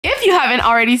If you haven't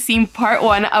already seen part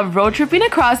 1 of road tripping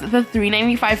across the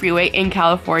 395 freeway in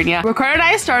California, Ricardo and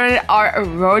I started our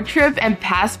road trip and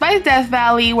passed by Death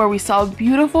Valley where we saw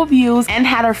beautiful views and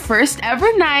had our first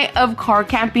ever night of car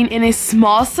camping in a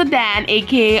small sedan,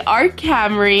 aka our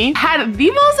Camry. Had the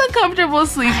most uncomfortable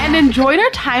sleep and enjoyed our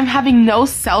time having no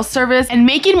cell service and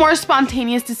making more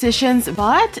spontaneous decisions,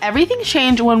 but everything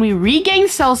changed when we regained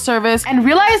cell service and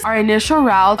realized our initial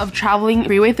route of traveling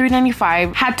Freeway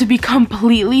 395 had to be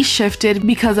completely shifted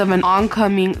because of an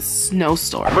oncoming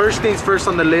snowstorm. First things first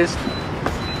on the list,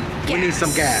 we need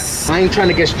some gas. I ain't trying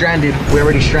to get stranded. We're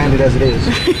already stranded as it is.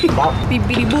 Bop. Beep,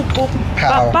 beep, boop, boop.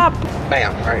 Pow. Bop, bop.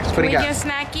 Bam. All right, let's put it gas.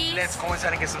 Get snackies? Let's go inside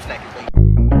and get some snackies.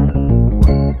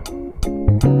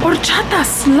 Horchata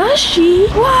slushy?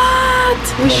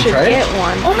 What? We should get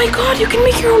one. Oh my god, you can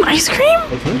make your own ice cream?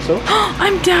 I think so.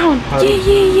 I'm down.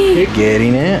 Yeah.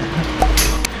 Getting it.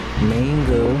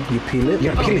 Mango. You peel it?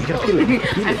 You gotta peel it.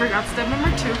 I forgot step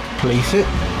number 2. Place it.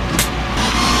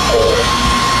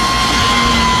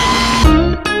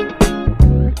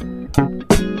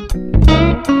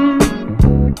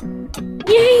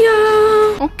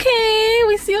 Okay,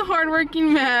 we see a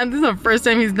hardworking man. This is the first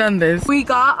time he's done this. We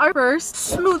got our first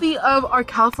smoothie of our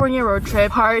California road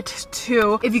trip, part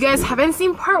 2. If you guys haven't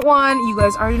seen part 1, you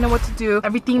guys already know what to do.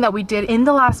 Everything that we did in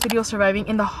the last video, surviving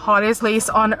in the hottest place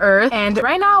on earth. And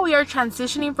right now we are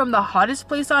transitioning from the hottest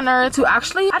place on earth to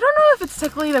actually, I don't know if it's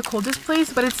technically the coldest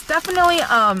place, but it's definitely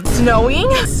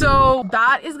snowing. So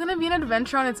that is gonna be an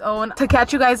adventure on its own. To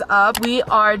catch you guys up, we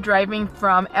are driving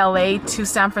from LA to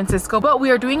San Francisco, but we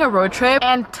are doing a road trip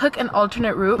and took an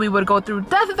alternate route. We would go through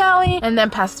Death Valley and then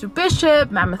pass through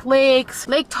Bishop, Mammoth Lakes,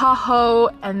 Lake Tahoe,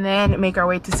 and then make our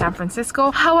way to San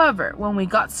Francisco. However, when we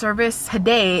got service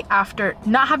today, after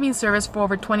not having service for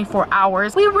over 24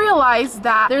 hours, we realized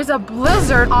that there's a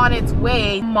blizzard on its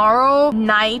way tomorrow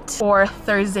night or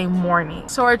Thursday morning.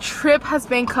 So our trip has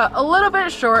been cut a little bit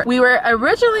short. We were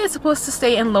originally supposed to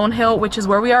stay in Lone Hill, which is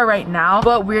where we are right now,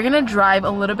 but we're gonna drive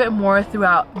a little bit more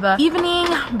throughout the evening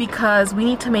because we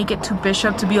need to make it to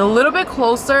Bishop to be a little bit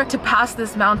closer to pass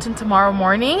this mountain tomorrow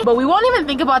morning. But we won't even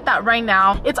think about that right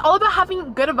now. It's all about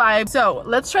having good vibes. So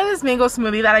let's try this mango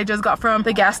smoothie that I just got from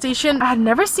the gas station. I had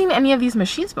never seen any of these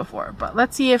machines before, but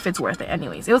let's see if it's worth it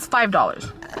anyways. It was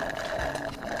 $5.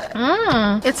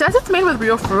 It says it's made with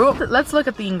real fruit. Let's look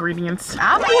at the ingredients.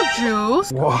 Apple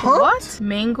juice. What?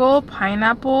 Mango,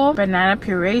 pineapple, banana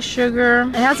puree, sugar.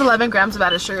 It has 11 grams of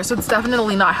added sugar, so it's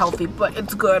definitely not healthy, but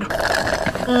it's good.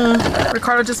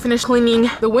 Ricardo just finished cleaning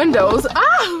the windows.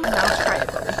 Now let's try it.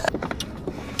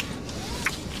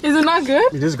 Is it not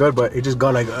good? It is good, but it just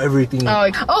got like everything.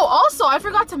 Oh, also, I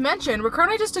forgot to mention,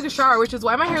 Ricardo and I just took a shower, which is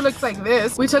why my hair looks like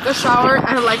this. We took a shower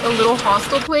at like a little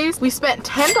hostel place. We spent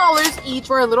 $10 each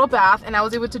for a little bath, and I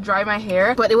was able to dry my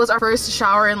hair, but it was our first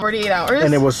shower in 48 hours.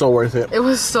 And it was so worth it. It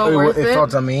was so worth it. It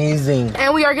felt amazing.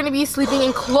 And we are going to be sleeping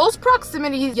in close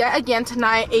proximity yet again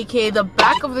tonight, aka the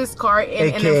back of this car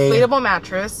in an inflatable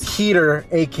mattress. Heater,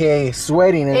 aka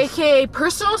sweatiness. Aka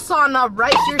personal sauna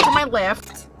right here to my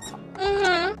left.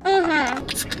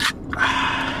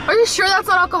 Are you sure that's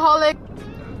not alcoholic?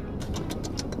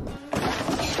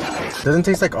 Doesn't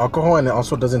taste like alcohol, and it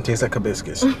also doesn't taste like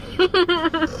hibiscus.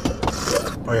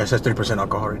 Oh yeah, it says 3%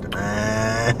 alcohol right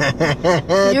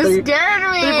there. You scared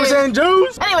me. 3%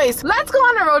 juice. Anyways, let's go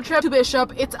on a road trip to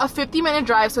Bishop. It's a 50-minute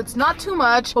drive, so it's not too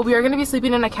much, but we are going to be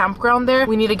sleeping in a campground there.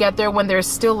 We need to get there when there's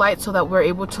still light so that we're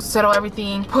able to settle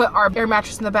everything, put our air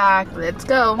mattress in the back. Let's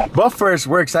go. But first,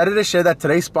 we're excited to share that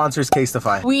today's sponsor is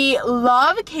Casetify. We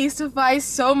love Casetify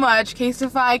so much.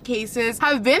 Casetify cases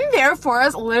have been there for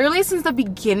us literally since the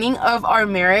beginning of our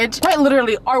marriage. Quite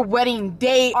literally, our wedding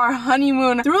day, our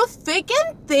honeymoon, through thick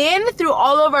and thin, through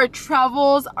all of our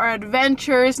travels, our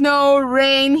adventures, snow,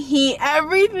 rain, heat,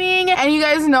 everything. And you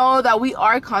guys know that we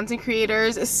are content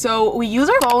creators, so we use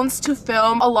our phones to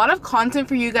film a lot of content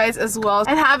for you guys as well.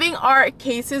 And having our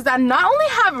cases that not only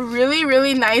have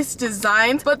really nice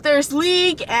designs, but they're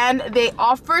sleek and they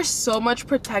offer so much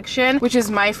protection, which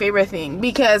is my favorite thing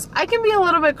because I can be a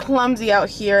little bit clumsy out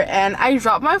here and I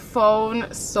drop my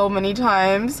phone so many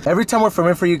times. Every time we're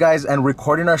filming for you guys and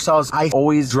recording ourselves, I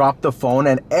always drop the phone,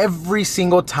 and every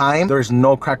single time there's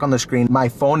no crack on the screen. My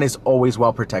phone is always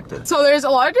well protected. So there's a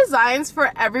lot of designs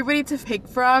for everybody to pick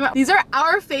from. These are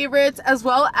our favorites, as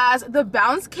well as the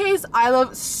bounce case I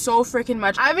love so freaking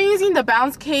much. I've been using the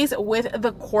bounce case with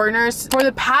the corners for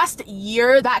the past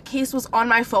year. That case was on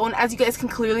my phone, as you guys can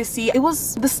clearly see. It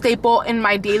was the staple in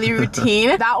my daily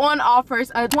routine. That one offers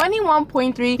a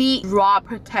 21.3 feet drop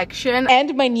protection,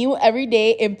 and my new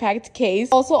everyday impact case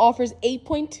also offers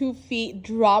 8.2 feet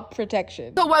drop protection.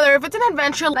 So whether if it's an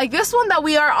adventure like this one that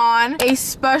we are on, a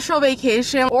special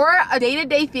vacation, or a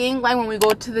day-to-day thing like when we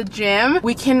go to the gym,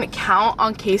 we can count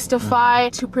on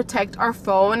Casetify to protect our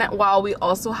phone while we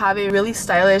also have a really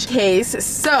stylish case.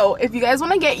 So if you guys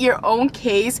want to get your own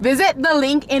case, visit the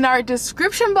link in our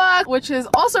description box, which is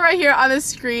also right here on the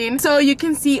screen, so you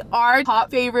can see our top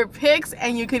favorite picks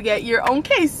and you could get your own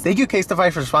case. Thank you,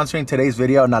 Casetify, for sponsoring today's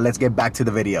video. Now let's get back to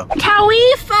the video.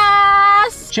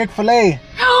 Cowifas! Chick-fil-A.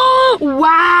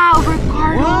 Wow,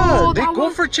 Ricardo. What? They go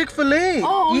for Chick-fil-A.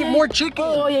 Oh, Eat more chicken.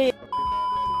 Oh, yeah.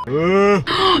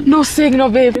 No signal,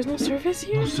 babe. There's no service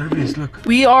here. No service, look.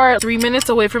 We are 3 minutes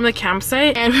away from the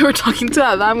campsite and we were talking to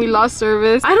Adam. We lost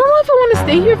service. I don't know if I want to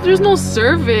stay here if there's no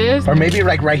service. Or maybe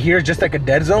like right here, just like a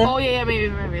dead zone. Oh yeah,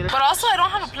 maybe. But also I don't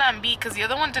have a plan B because the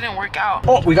other one didn't work out.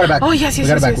 Oh, we got it back. Oh, yes. We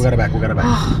got it back.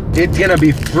 It's gonna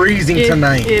be freezing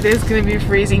tonight. It is gonna be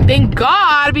freezing. Thank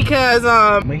God, because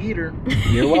my heater.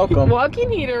 You're welcome.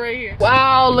 Walking heater right here.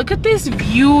 Wow, look at this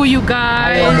view, you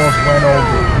guys. I almost went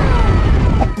over.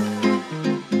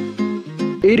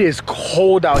 It is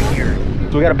cold out here.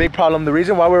 So we got a big problem. The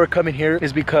reason why we were coming here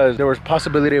is because there was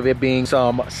possibility of it being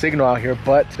some signal out here,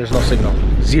 but there's no signal.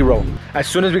 Zero. As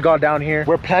soon as we got down here,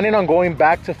 we're planning on going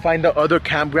back to find the other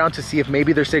campground to see if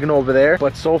maybe there's signal over there,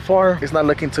 but so far it's not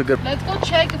looking too good. Let's go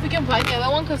check if we can find the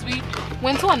other one because we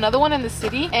went to another one in the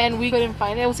city and we couldn't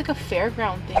find it. It was like a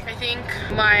fairground thing. I think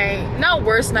my, not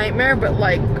worst nightmare, but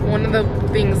like one of the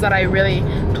things that I really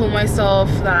told myself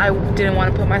that I didn't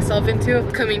want to put myself into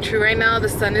coming true right now. The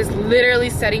sun is literally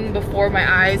setting before my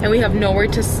eyes and we have nowhere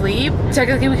to sleep.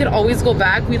 Technically we could always go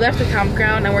back. We left the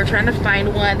campground and we're trying to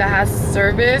find one that has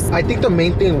service. I think the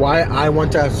main thing why I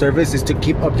want to have service is to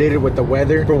keep updated with the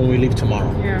weather for when we leave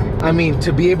tomorrow. Yeah. I mean,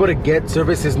 to be able to get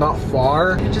service is not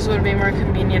far. It just would be more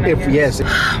convenient, I guess. Yes.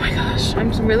 Oh my gosh,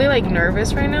 I'm really like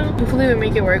nervous right now. Hopefully we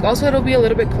make it work. Also, it'll be a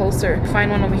little bit closer.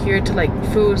 Find one over here to like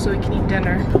food so we can eat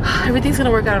dinner. Everything's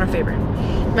gonna work out in our favor.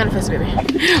 Manifest, baby.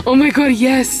 Oh my God,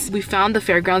 yes. We found the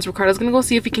fairgrounds. Ricardo's gonna go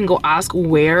see if we can go ask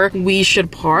where we should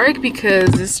park because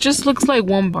this just looks like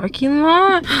one parking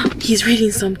lot. He's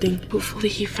reading something. Hopefully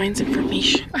he finds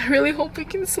information. I really hope we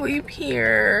can sleep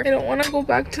here. I don't want to go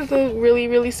back to the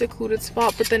really secluded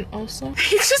spot, but then also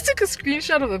he just took a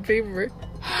screenshot of the paper.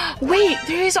 Wait,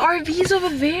 there's RVs over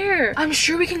there. I'm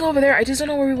sure we can go over there. I just don't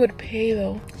know where we would pay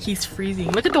though. He's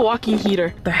freezing. Look at the walking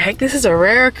heater. The heck? This is a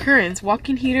rare occurrence.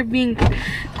 Walking heater being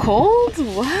cold?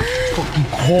 What? Fucking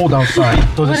cold outside.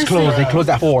 So What this is closed. it? They closed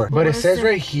at 4. But it What is says it?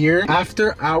 right here,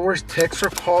 after hours, text or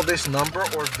call this number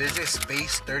or visit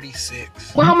space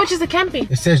 36. Well, how much is the camping?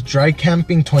 It says dry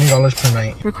camping, $20 per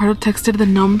night. Ricardo texted the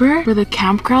number for the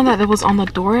campground that was on the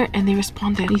door and they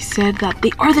responded. He said that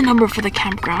they are the number for the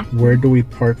campground. Where do we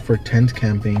park for tent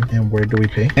camping and where do we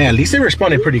pay? Hey, at least they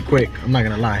responded pretty quick. I'm not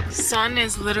gonna lie. Sun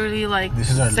is literally like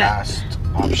This is our set. last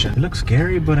option. It looks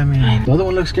scary, but I mean, the other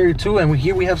one looks scary too. And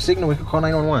here we have signal. We could call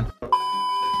 911.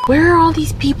 Where are all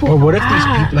these people? Or what if these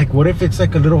at? people, like, what if it's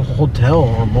like a little hotel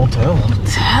or motel?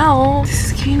 Hotel? This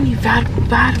is giving me bad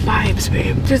vibes,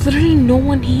 babe. There's literally no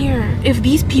one here. If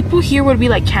these people here would be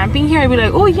like camping here, I'd be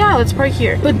like, oh yeah, let's park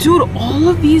here. But dude, all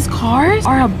of these cars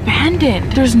are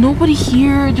abandoned. There's nobody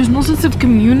here. There's no sense of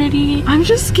community. I'm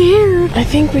just scared. I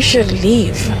think we should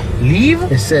leave. Leave?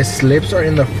 It says slips are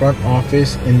in the front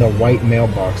office in the white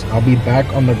mailbox. I'll be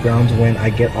back on the grounds when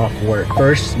I get off work.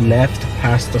 First left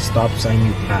past the stop sign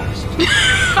you passed.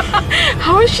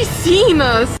 How is she seeing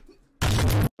us?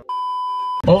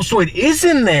 Oh, so it is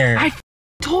in there. I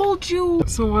told you.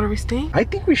 So what are we staying? I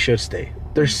think we should stay.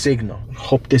 There's signal.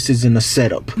 Hope this isn't a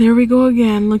setup. There we go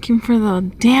again, looking for the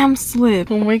damn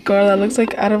slip. Oh my God, that looks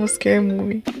like out of a scary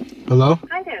movie. Hello?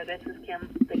 Hi there, this is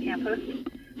Kim, the camp host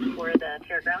for the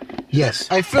fairground. Yes.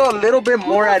 I feel a little bit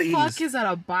more at ease. What the fuck is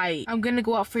that a bite? I'm gonna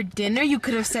go out for dinner? You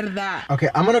could have said that. Okay,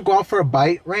 I'm gonna go out for a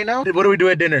bite right now. What do we do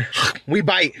at dinner? We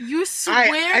bite. You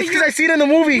swear? It's because I see it in the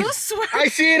movies. You swear? I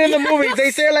see it in the movies.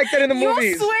 They say it like that in the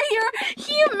movies. You swear?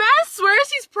 Man swears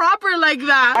he's proper like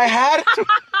that. I had to.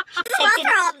 For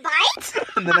a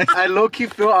bite? And then I low-key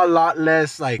feel a lot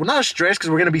less like, well, not stressed because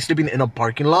we're gonna be sleeping in a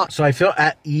parking lot. So I feel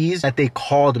at ease that they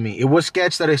called me. It was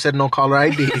sketch that I said no caller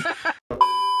ID.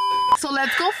 So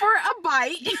let's go for a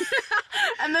bite.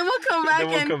 And then we'll come back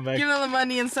give them the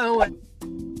money and settle it.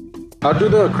 I'll do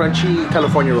the crunchy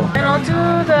California roll. And I'll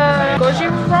do the goji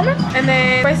ramen and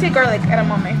then spicy garlic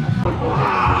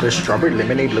edamame. The strawberry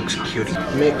lemonade looks cute.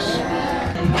 Mix.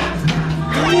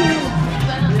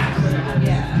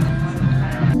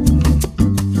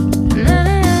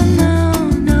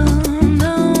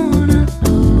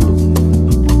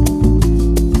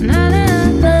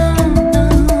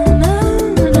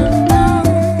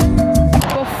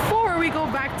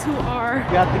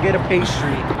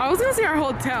 pastry. I was gonna say our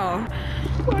hotel.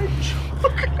 My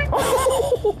chocolate.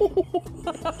 Oh.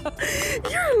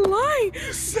 You're lying.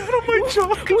 You sat on my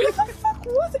chocolate. Where the fuck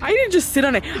was it? I didn't just sit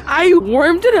on it. I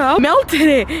warmed it up, melted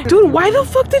it. Dude, why the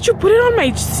fuck did you put it on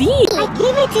my seat? I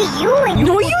gave it to you.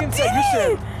 No, you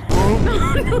didn't.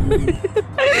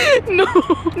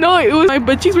 No, it was my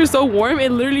butt cheeks were so warm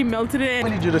it literally melted it. I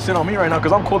need you to sit on me right now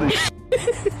because I'm cold as shit.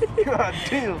 God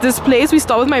damn. This place we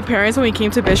stopped with my parents when we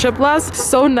came to Bishop last.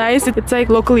 So nice. It's like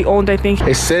locally owned, I think.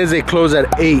 It says they close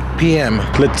at 8 p.m.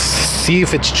 Let's see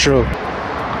if it's true.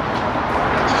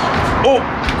 Oh!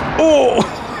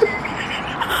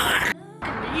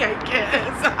 Yeah, I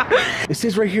guess. It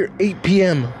says right here 8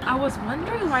 p.m. I was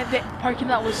wondering why the parking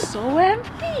lot was so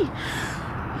empty.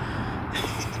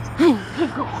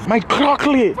 My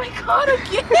chocolate! My God,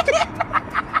 again!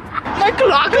 My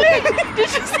chocolate?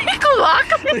 Did you say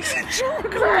chocolate?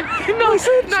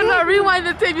 No, rewind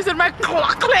the tape. You said my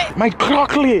chocolate. My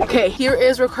chocolate! Okay, here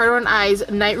is Ricardo and I's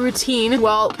night routine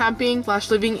while camping /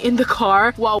 living in the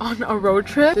car while on a road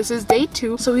trip. This is day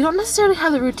 2, so we don't necessarily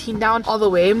have the routine down all the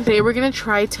way. Today we're gonna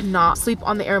try to not sleep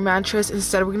on the air mattress.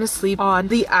 Instead, we're gonna sleep on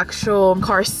the actual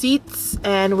car seats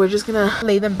and we're just gonna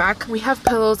lay them back. We have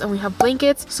pillows and we have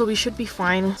blankets, so we should be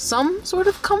fine. Some sort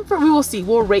of comfort. We will see.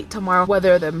 We'll rate tomorrow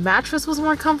whether the mattress was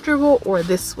more comfortable or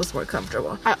this was more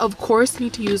comfortable. I of course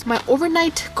need to use my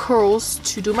overnight curls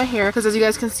to do my hair because as you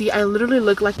guys can see, I literally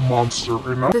look like a monster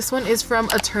right now. This one is from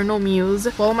Eternal Muse.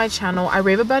 Follow my channel. I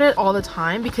rave about it all the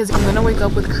time because I'm gonna wake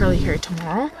up with curly hair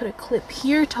tomorrow. Put a clip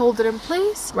here to hold it in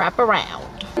place. Wrap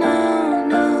around.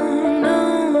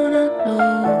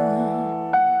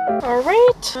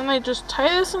 Alright, and I just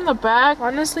tie this in the back.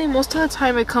 Honestly, most of the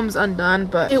time it comes undone,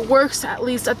 but it works at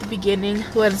least at the beginning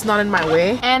so that it's not in my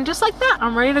way. And just like that,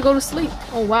 I'm ready to go to sleep.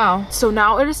 Oh wow. So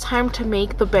now it is time to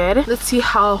make the bed. Let's see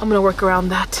how I'm gonna work around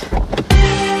that.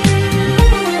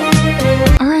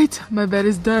 Alright, my bed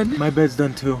is done. My bed's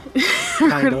done too.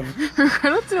 Kind of.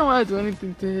 Ricardo didn't want to do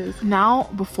anything to his. Now,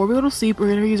 before we go to sleep, we're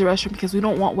gonna use the restroom because we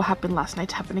don't want what happened last night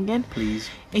to happen again. Please.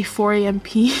 A 4 a.m.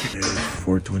 pee. It is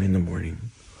 4:20 in the morning.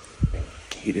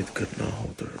 Edith could not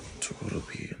hold her to go to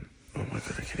pee. Oh my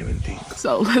God, I can't even think.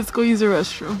 So let's go use the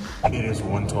restroom. It is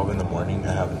 1:12 in the morning.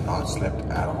 I have not slept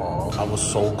at all. I was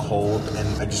so cold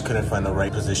and I just couldn't find the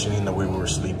right positioning the way we were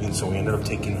sleeping. So we ended up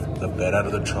taking the bed out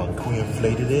of the trunk. We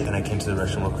inflated it and I came to the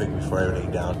restroom real quick before I lay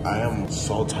down. I am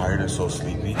so tired and so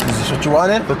sleepy. Is this what you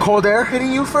wanted? The cold air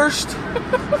hitting you first?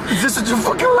 Is this what you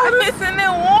fucking wanted? Isn't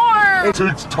it warm? It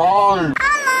takes time.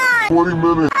 20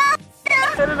 minutes.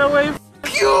 Get it away.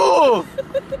 Pew!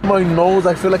 My nose,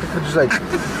 I feel like I could just like...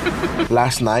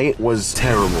 Last night was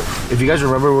terrible. If you guys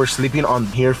remember, we were sleeping on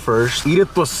here first.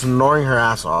 Edith was snoring her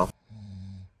ass off.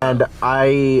 And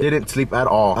I didn't sleep at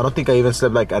all. I don't think I even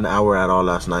slept like an hour at all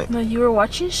last night. No, you were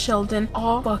watching Sheldon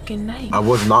all fucking night. I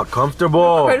was not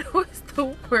comfortable. It was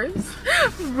the worst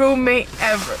roommate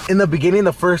ever. In the beginning,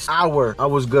 the first hour, I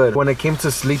was good. When it came to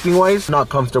sleeping wise, not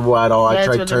comfortable at all. I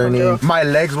tried turning. My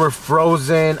legs were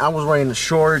frozen. I was wearing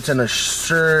shorts and a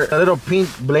shirt. A little pink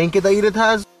blanket that Edith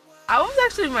has. I was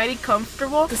actually mighty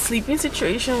comfortable. The sleeping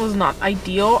situation was not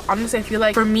ideal. Honestly, I feel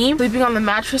like for me, sleeping on the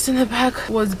mattress in the back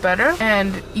was better.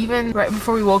 And even right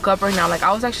before we woke up right now, like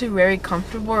I was actually very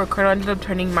comfortable. Ricardo ended up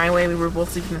turning my way. We were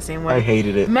both sleeping the same way. I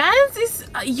hated it. Man,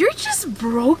 you're just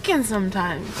broken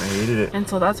sometimes. I hated it. And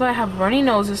so that's why I have runny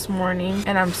nose this morning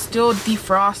and I'm still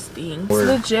defrosting. It's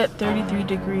legit 33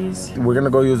 degrees. We're gonna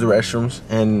go use the restrooms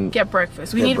and get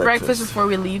breakfast. We need breakfast before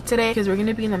we leave today because we're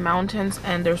gonna be in the mountains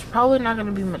and there's probably not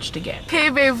gonna be much to get. Okay,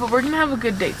 babe, but we're gonna have a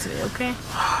good day today, okay?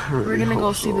 We're gonna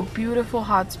go see the beautiful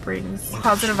hot springs.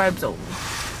 Positive vibes only.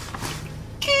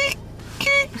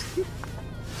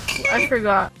 I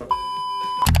forgot.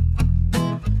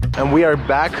 And we are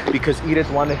back because Edith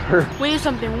wanted her. We need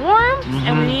something warm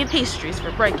and we need pastries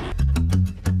for breaking.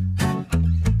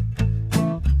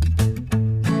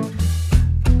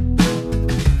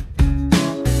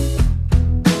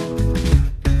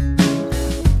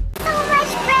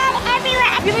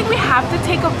 I feel like we have to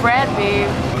take a bread, babe.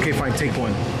 Okay, fine, take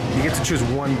one. You get to choose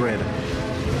one bread.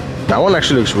 That one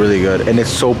actually looks really good, and it's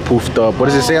so poofed up. What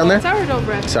does it say on there? Sourdough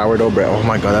bread. Sourdough bread. Oh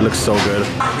my God, that looks so good.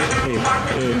 I'm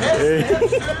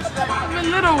a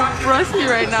little rusty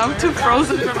right now. I'm too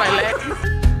frozen for my legs.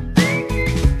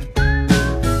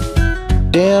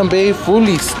 Damn, babe,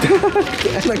 fully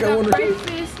stacked. Like I want to.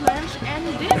 Breakfast, lunch,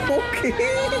 and dinner. Okay.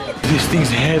 This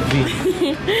thing's heavy.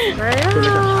 Right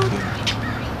on.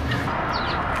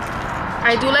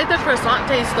 I do like the croissant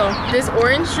taste though. This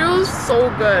orange juice,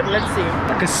 so good. Let's see.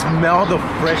 I can smell the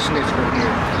freshness from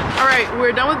here. All right,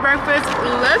 we're done with breakfast.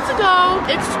 Let's go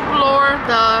explore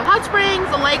the hot springs,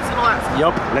 the lakes, and all that stuff.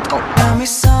 Yup, let's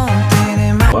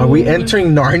go. Are we entering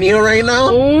Narnia right now?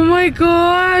 Oh my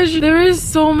gosh, there is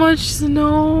so much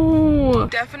snow.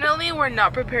 Definitely we're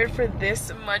not prepared for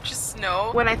this much snow.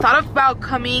 When I thought about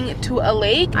coming to a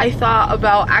lake, I thought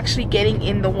about actually getting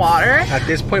in the water. At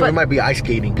this point, we might be ice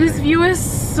skating. This view is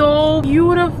so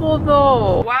beautiful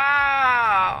though.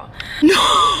 Wow.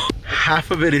 No. Half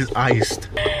of it is iced.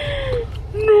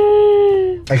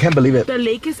 No. I can't believe it. The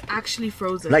lake is actually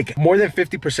frozen. Like, more than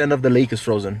 50% of the lake is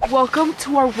frozen. Welcome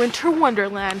to our winter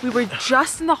wonderland. We were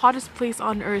just in the hottest place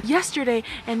on earth yesterday,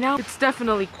 and now it's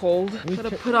definitely cold.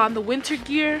 Gotta put on the winter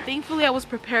gear. Thankfully, I was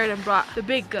prepared and brought the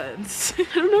big guns. I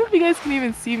don't know if you guys can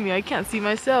even see me. I can't see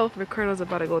myself. Ricardo's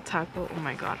about to go tackle. Oh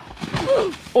my god.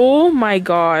 Oh my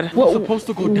god. What, supposed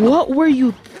to go down. What were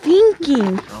you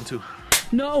thinking? Round two.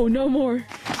 No, no more.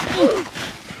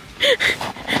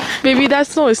 Baby, that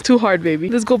snow is too hard, baby.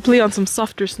 Let's go play on some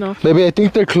softer snow. Baby, I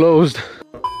think they're closed.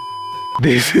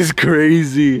 This is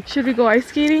crazy. Should we go ice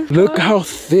skating? Look how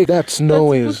thick that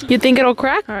snow is. You think it'll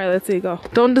crack? All right, let's see, go.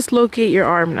 Don't dislocate your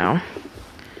arm now.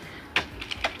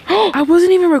 I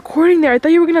wasn't even recording there. I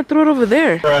thought you were gonna throw it over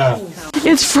there.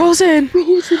 It's frozen.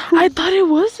 I thought it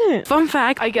wasn't. Fun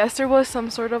fact, I guess there was some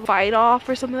sort of fight off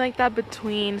or something like that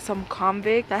between some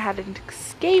convict that had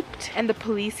escaped and the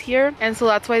police here. And so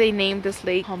that's why they named this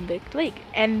lake Convict Lake.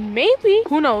 And maybe,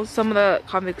 who knows, some of the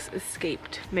convicts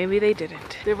escaped. Maybe they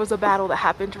didn't. There was a battle that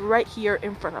happened right here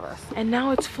in front of us. And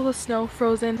now it's full of snow,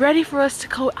 frozen, ready for us to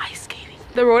go ice skating.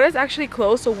 The road is actually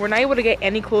closed, so we're not able to get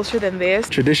any closer than this.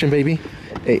 Tradition, baby.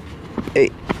 Hey, hey,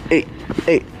 hey,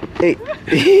 hey,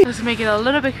 hey. Let's make it a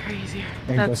little bit crazier.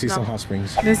 And go see some hot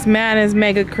springs. This man is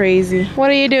mega crazy. What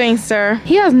are you doing, sir?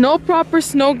 He has no proper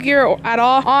snow gear at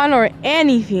all on or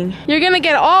anything. You're gonna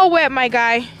get all wet, my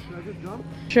guy. Should I just jump?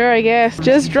 Sure, I guess.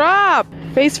 Just drop.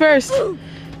 Face first.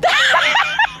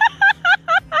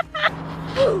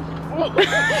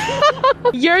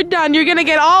 You're done. You're gonna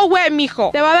get all wet,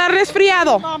 mijo. Te va a dar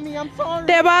resfriado. Mommy, I'm sorry.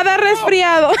 Te va a dar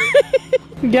resfriado.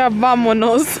 Ya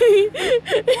vámonos.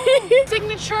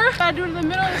 Signature. Gotta do it in the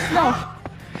middle of the snow.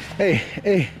 Hey,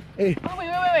 hey, hey. Oh, wait.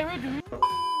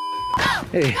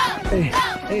 Hey, hey,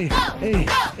 hey, hey,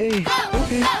 hey.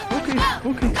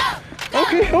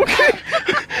 Okay.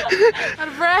 Out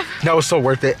of breath. That was so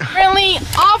worth it. Currently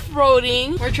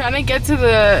off-roading. We're trying to get to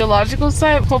the geological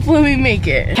site. Hopefully we make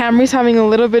it. Camry's having a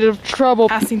little bit of trouble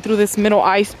passing through this middle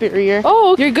ice barrier.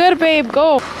 Oh, you're good, babe.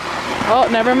 Go. Oh,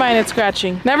 never mind. It's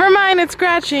scratching. Never mind. It's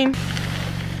scratching.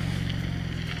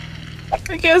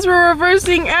 I guess we're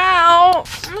reversing out.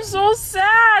 I'm so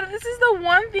sad. This is the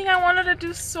one thing I wanted to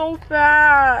do so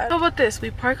bad. How about this?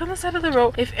 We park on the side of the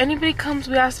road. If anybody comes,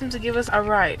 we ask them to give us a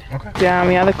ride. Okay.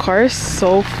 Damn, yeah, the car is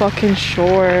so fucking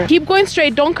short. Keep going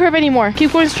straight. Don't curve anymore.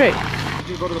 Keep going straight. Did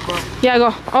you go to the front? Yeah,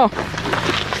 go. Oh.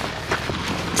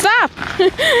 Stop.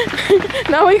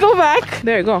 Now we go back.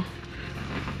 There you go.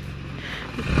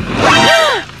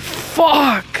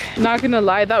 Fuck. Not gonna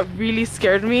lie, that really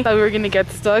scared me that we were gonna get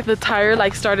stuck. The tire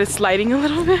like started sliding a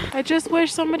little bit. I just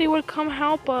wish somebody would come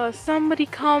help us. Somebody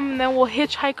come and then we'll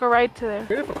hitchhike a ride to there.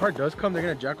 If a car does come, they're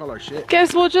gonna jack all our shit.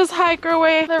 Guess we'll just hike our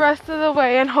way the rest of the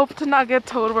way and hope to not get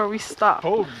towed where we stop.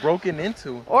 Oh, broken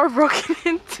into. Or broken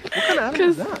into. What kind of animal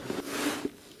is that?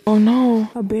 Oh no,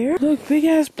 a bear? Look, big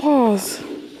ass paws.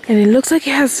 And it looks like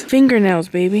it has fingernails,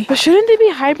 baby. But shouldn't they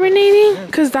be hibernating?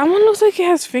 Because that one looks like it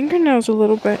has fingernails a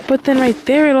little bit. But then right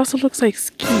there, it also looks like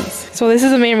skis. So this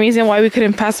is the main reason why we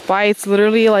couldn't pass by. It's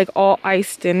literally like all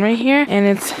iced in right here. And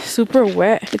it's super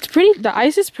wet. It's pretty, the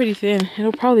ice is pretty thin.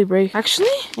 It'll probably break. Actually,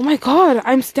 oh my God,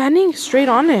 I'm standing straight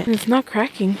on it. And it's not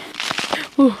cracking.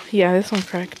 Ooh, yeah, this one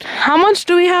cracked. How much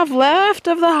do we have left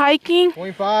of the hiking?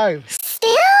 0.5.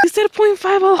 You said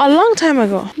 0.5 a long time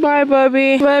ago. Bye,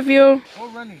 Bubby. Love you. We're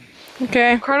running.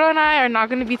 Okay, Ricardo and I are not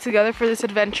going to be together for this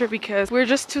adventure because we're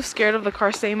just too scared of the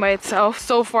car staying by itself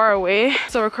so far away.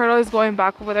 So Ricardo is going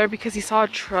back over there because he saw a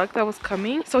truck that was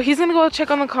coming. So he's going to go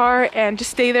check on the car and just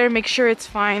stay there, make sure it's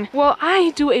fine. While I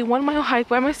do a 1-mile hike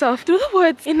by myself through the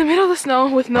woods in the middle of the snow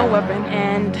with no weapon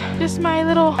and just my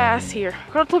little ass here.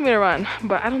 Ricardo told me to run,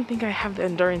 but I don't think I have the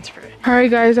endurance for it. All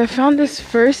right, guys, I found this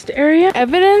first area.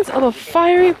 Evidence of a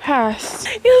fiery past.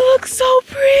 It looks so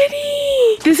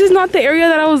pretty. This is not the area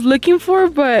that I was looking for,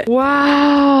 but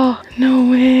wow,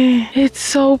 no way, it's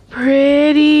so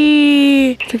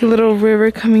pretty. It's like a little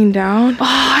river coming down. Oh,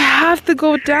 I have to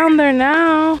go down there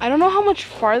now. I don't know how much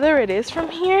farther it is from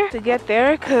here to get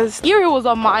there, because here it was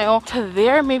a mile to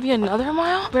there, maybe another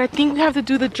mile, but I think we have to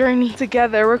do the journey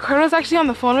together. Ricardo's actually on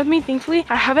the phone with me. Thankfully,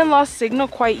 I haven't lost signal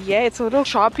quite yet. It's a little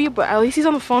choppy, but at least he's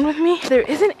on the phone with me. There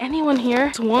isn't anyone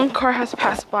here, so one car has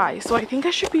passed by, so I think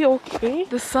I should be okay.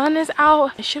 The sun is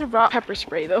out. I should have brought pepper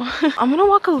spray though. I'm gonna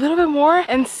walk a little bit more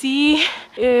and see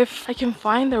if I can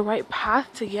find the right path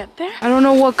to get there. I don't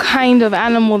know what kind of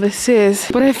animal this is,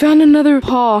 but I found another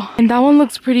paw, and that one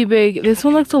looks pretty big. This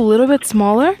one looks a little bit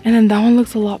smaller, and then that one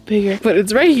looks a lot bigger, but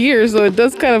it's right here, so it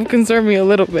does kind of concern me a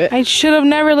little bit. I should have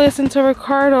never listened to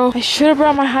Ricardo. I should have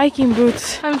brought my hiking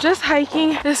boots. I'm just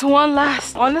hiking this one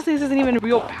last. Honestly, this isn't even a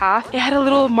real path. It had a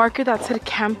little marker that said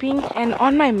camping, and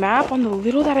on my map, on the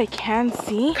little that I can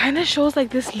see, kind of shows like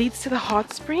this leads to the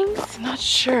hot springs. I'm not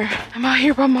sure. I'm out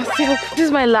here by myself. This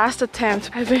is my last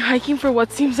attempt. I've been hiking for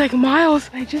what seems like miles.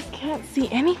 I just can't see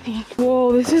anything.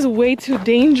 Whoa, this is way too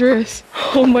dangerous.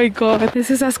 Oh my god. This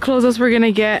is as close as we're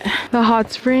gonna get. The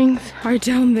hot springs are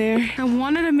down there. I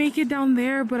wanted to make it down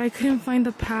there, but I couldn't find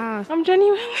the path. I'm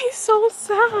genuinely so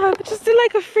sad. I just did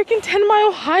like a freaking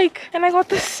 10-mile hike and I got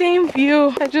the same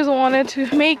view. I just wanted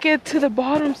to make it to the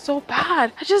bottom so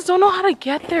bad. I just don't know how to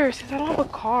get there since I don't have a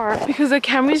car, because the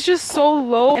Camry's just so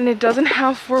low and it doesn't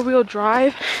have 4-wheel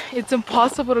drive. It's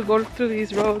impossible to go through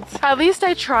these roads. At least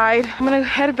I tried. I'm gonna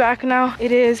head back now.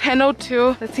 It is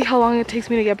 10:02. Let's see how long it takes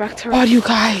me to get back to her. Oh, you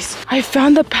guys, I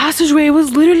found the passageway. It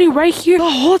was literally right here the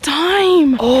whole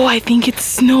time. Oh, I think it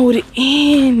snowed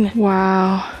in.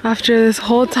 Wow. After this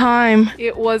whole time,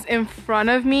 it was in front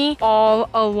of me all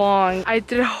along. I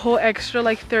did a whole extra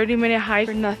like 30-minute hike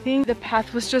for nothing. The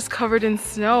path was just covered in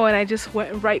snow and I just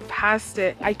went right past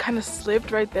it. I kind of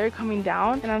slipped right there coming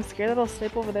down, and I'm scared that I'll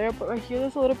slip over there, but right here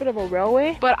there's a little bit of a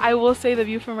railway. But I will say the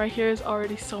view from right here is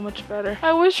already so much better.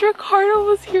 I wish Ricardo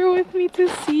was here with me to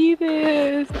see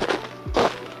this.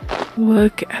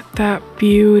 Look at that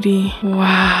beauty.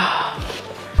 Wow.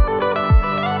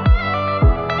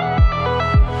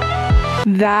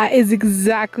 That is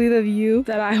exactly the view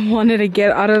that I wanted to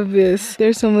get out of this.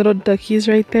 There's some little duckies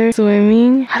right there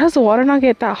swimming. How does the water not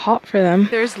get that hot for them?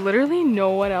 There's literally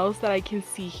no one else that I can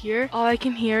see here. All I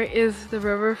can hear is the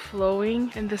river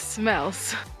flowing and the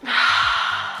smells.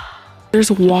 There's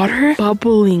water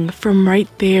bubbling from right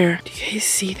there. Do you guys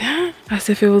see that? As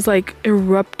if it was like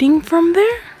erupting from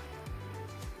there.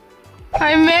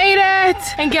 I made it!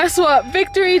 And guess what?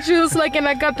 Victory juice like in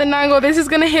Acatenango. This is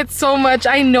gonna hit so much.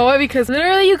 I know it because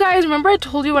literally, you guys, remember I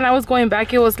told you when I was going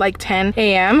back it was like 10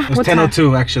 a.m.? It was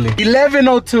 10:02 actually.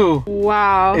 11:02.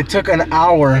 Wow. It took an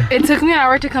hour. It took me an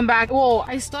hour to come back. Well,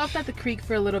 I stopped at the creek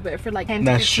for a little bit for like 10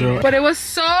 to 15 minutes. But it was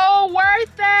so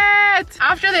worth it!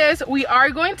 After this, we are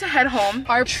going to head home.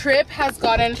 Our trip has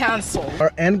gotten canceled.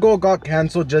 Our end goal got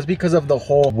canceled just because of the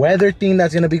whole weather thing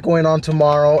that's gonna be going on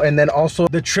tomorrow, and then also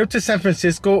the trip to San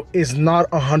Francisco is not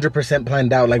 100%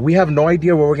 planned out. Like, we have no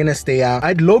idea where we're gonna stay at.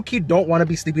 I low-key don't want to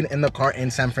be sleeping in the car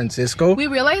in San Francisco. We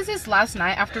realized this last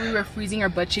night after we were freezing our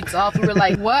butt cheeks off. We were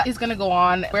like, what is gonna go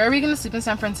on? Where are we gonna sleep in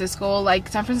San Francisco? Like,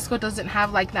 San Francisco doesn't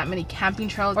have like that many camping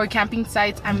trails or camping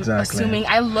sites. I'm assuming.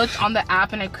 I looked on the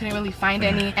app and I couldn't really find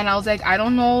any, and I was like, I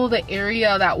don't know the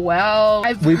area that well.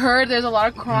 I've heard there's a lot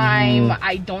of crime.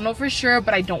 I don't know for sure,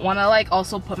 but I don't want to like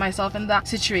also put myself in that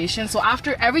situation. So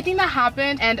after everything that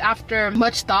happened and after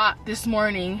much thought this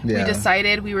morning, we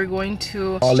decided we were going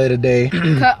to call it a day.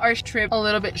 Cut our trip a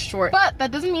little bit short, but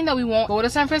that doesn't mean that we won't go to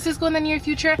San Francisco in the near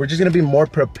future. We're just gonna be more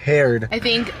prepared. I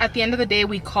think at the end of the day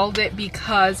we called it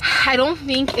because I don't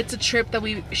think it's a trip that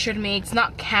we should make. It's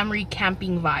not Camry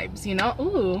camping vibes, you know?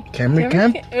 Ooh, Camry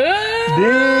camp?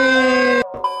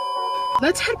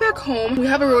 Let's head back home. We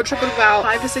have a road trip of about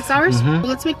 5 to 6 hours.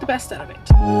 Let's make the best out of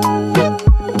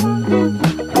it.